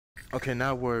Okay,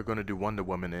 now we're gonna do Wonder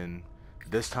Woman, and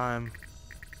this time,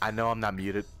 I know I'm not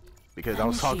muted because I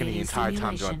was talking the entire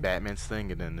time during Batman's thing,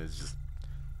 and then it's just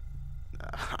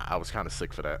I was kind of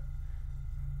sick for that.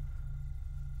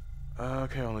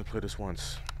 Okay, I only played this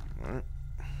once. All right.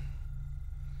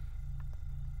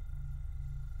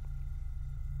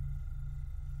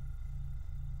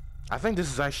 I think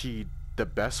this is actually the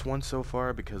best one so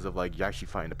far because of like you actually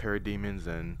fighting the parademons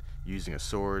and using a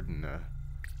sword and a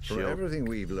shield. For everything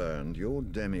we've learned, your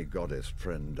demi-goddess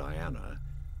friend Diana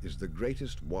is the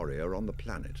greatest warrior on the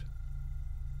planet.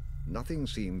 Nothing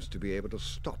seems to be able to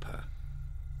stop her,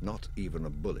 not even a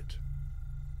bullet.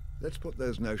 Let's put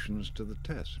those notions to the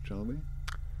test, shall we?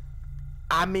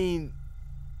 I mean,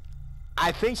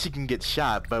 I think she can get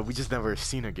shot, but we just never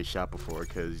seen her get shot before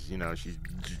because, you know, she's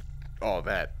all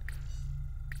that.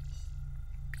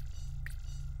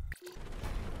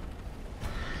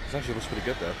 This actually looks pretty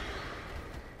good though.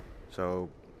 So,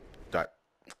 I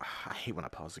hate when I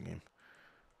pause the game.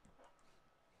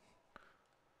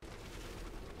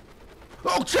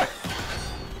 Oh, shit!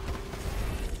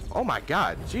 Oh my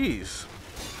god, jeez.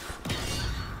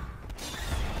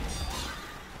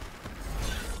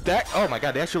 That, oh my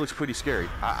god, that actually looks pretty scary.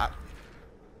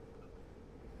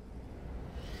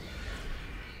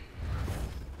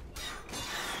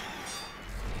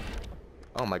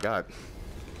 Oh my god.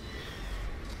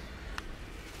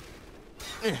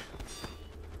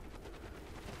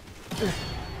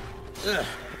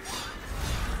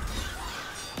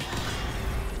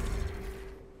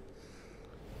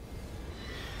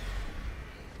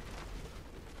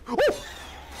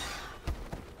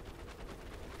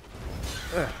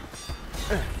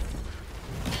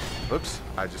 Oops,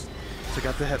 I just took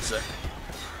out the headset.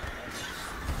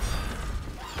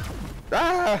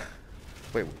 Ah!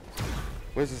 Wait,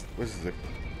 where's this?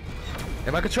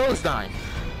 And my controller's dying.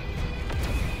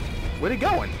 Where'd he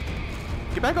going?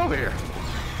 Get back over here.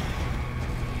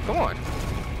 Come on.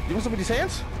 You want some of these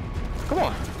hands? Come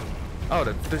on. Oh,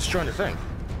 they're destroying the thing.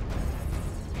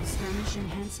 Skirmish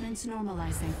enhancements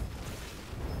normalizing.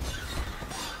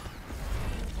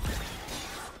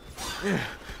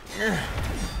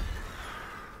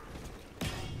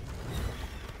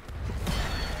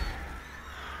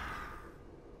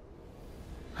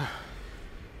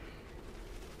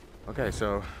 Okay,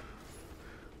 so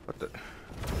what the?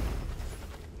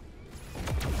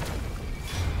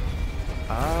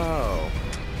 Oh,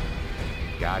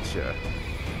 gotcha.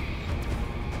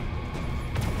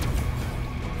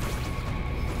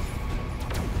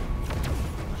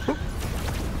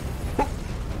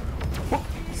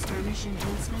 Skirmish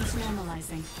enhancements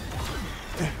normalizing.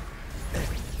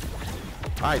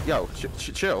 All right, yo,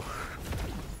 chill.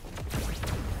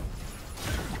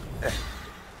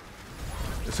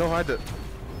 It's so hard to.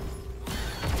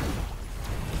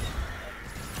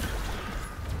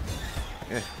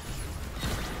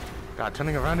 God,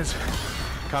 turning around is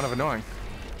kind of annoying.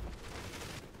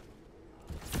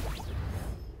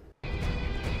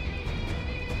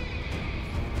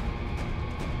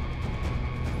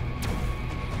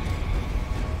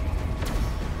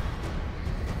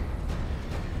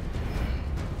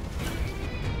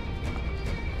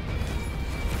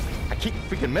 I keep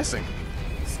freaking missing.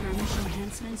 Skirmish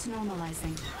enhancements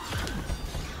normalizing.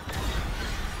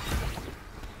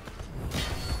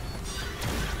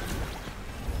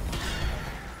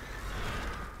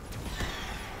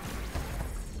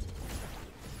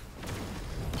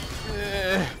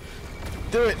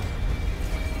 Do it.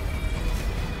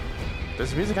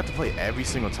 Does music have to play every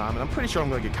single time? And I'm pretty sure I'm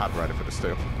gonna get copyrighted for this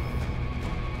too.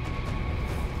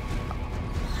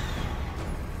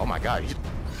 Oh my god,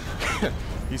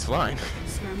 he's flying.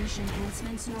 Skirmish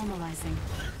enhancements normalizing.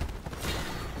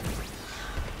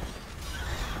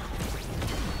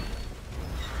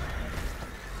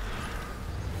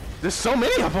 There's so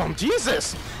many of them,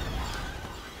 Jesus!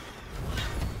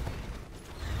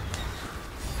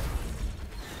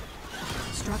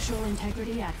 Structural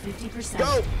integrity at 50%.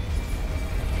 Go!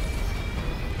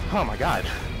 Oh my god.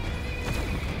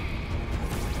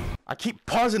 I keep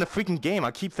pausing the freaking game.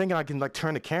 I keep thinking I can like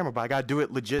turn the camera, but I gotta do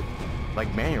it legit,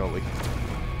 like manually.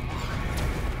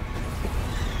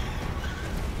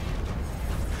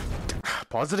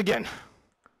 Pause it again.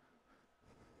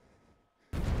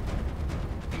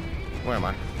 Where am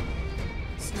I?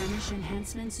 Skirmish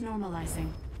enhancements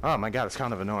normalizing. Oh my god, it's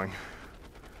kind of annoying.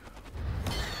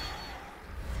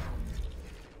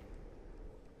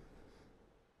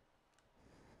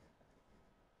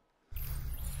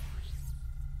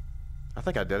 I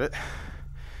think I did it. That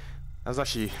was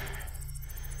actually...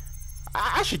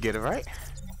 I should get it, right?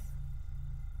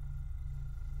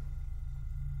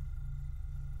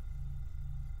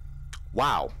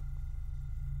 Wow.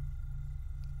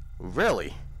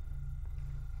 Really?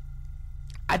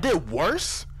 I did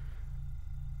worse?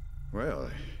 Well,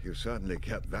 you certainly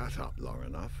kept that up long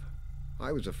enough.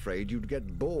 I was afraid you'd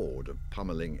get bored of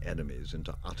pummeling enemies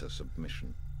into utter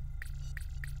submission.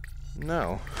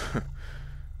 No.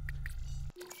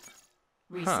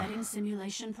 Resetting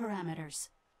simulation parameters.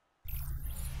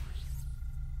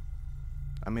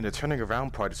 I mean, the turning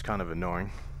around part is kind of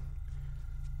annoying.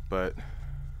 But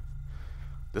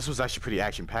this was actually pretty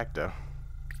action-packed, though.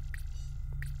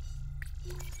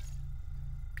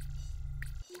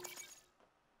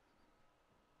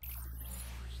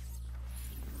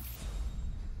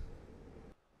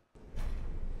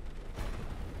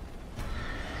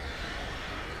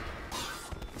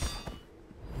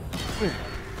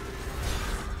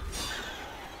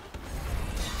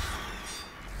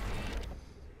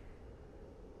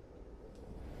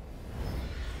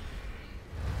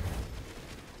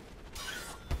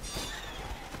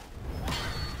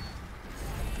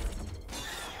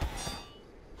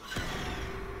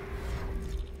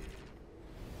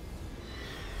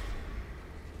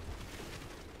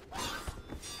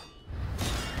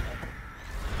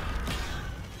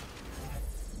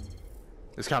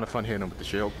 It's kind of fun hitting him with the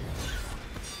shield.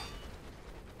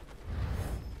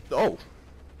 Oh!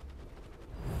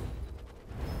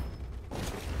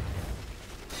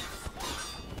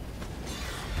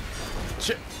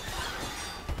 Shit!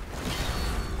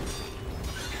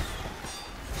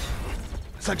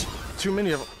 It's like too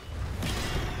many of them.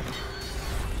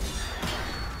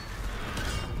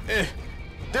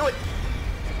 Do it!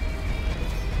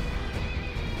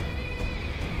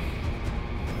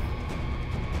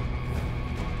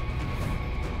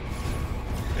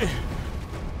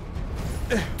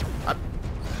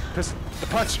 Press the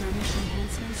punch. Skirmish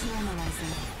enhancements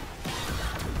normalizing.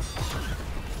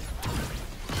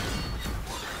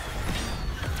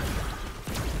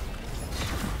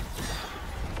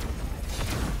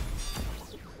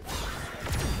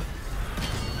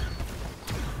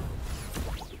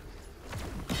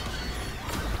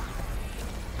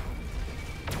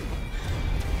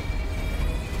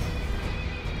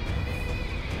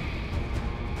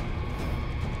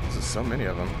 There's so many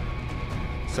of them.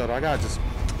 So I gotta just...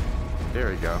 There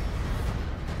we go.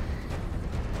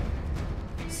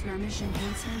 Skirmish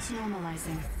enhancements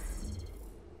normalizing.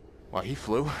 Wow, he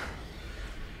flew.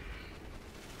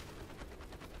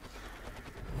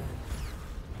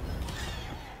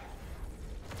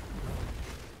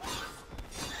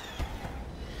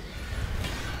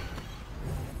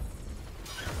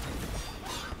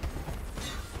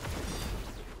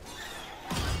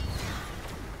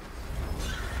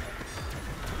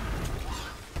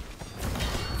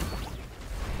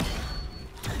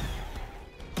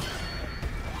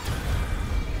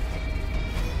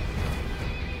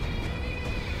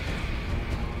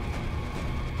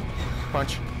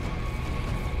 Punch.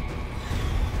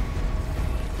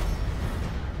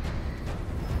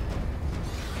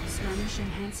 Skirmish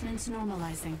enhancements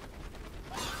normalizing.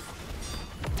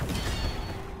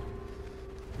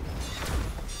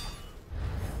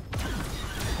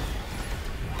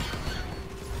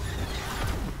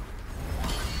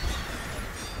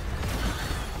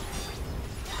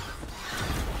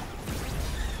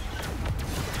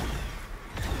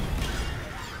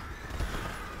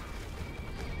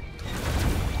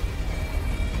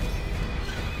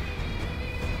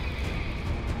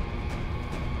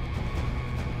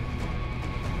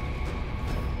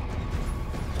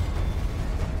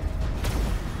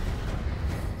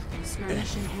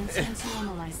 Skirmish enhancements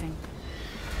normalizing.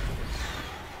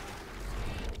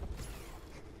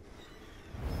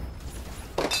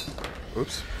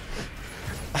 Oops.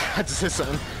 I just hit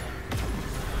something.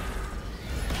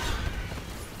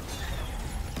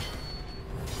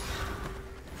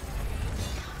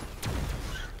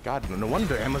 God, no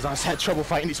wonder Amazon's had trouble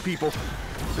fighting these people.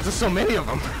 There's just so many of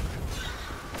them.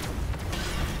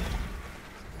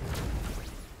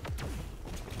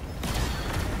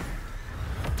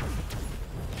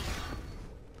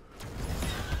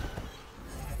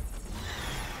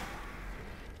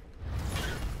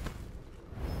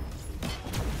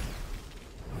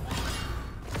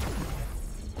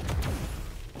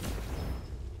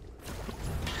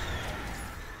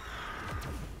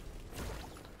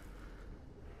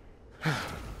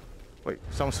 Wait,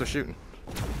 someone's still shooting.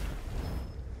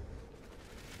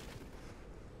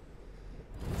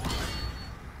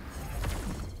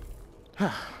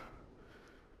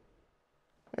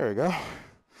 There we go.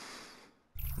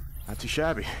 Not too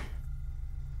shabby.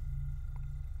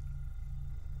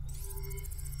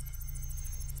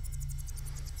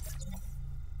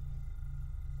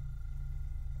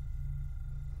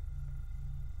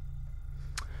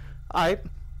 Alright,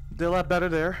 Did a lot better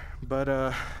there, but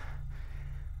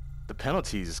the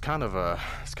penalties is kind of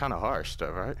it's kind of harsh,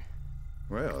 though, right?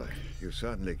 Well, you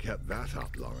certainly kept that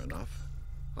up long enough.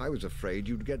 I was afraid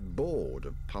you'd get bored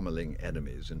of pummeling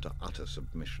enemies into utter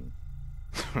submission.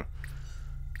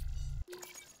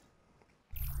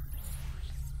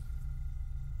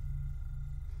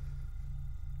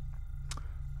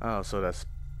 Oh, so that's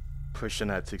pushing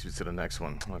that takes me to the next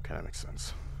one. Okay, that makes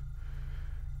sense.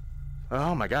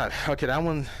 Oh my god. Okay, that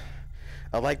one,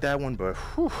 I like that one, but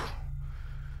whew,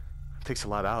 it takes a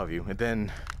lot out of you. And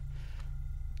then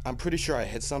I'm pretty sure I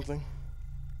hit something,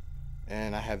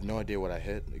 and I have no idea what I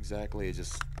hit exactly. I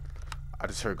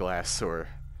just heard glass or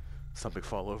something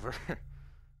fall over.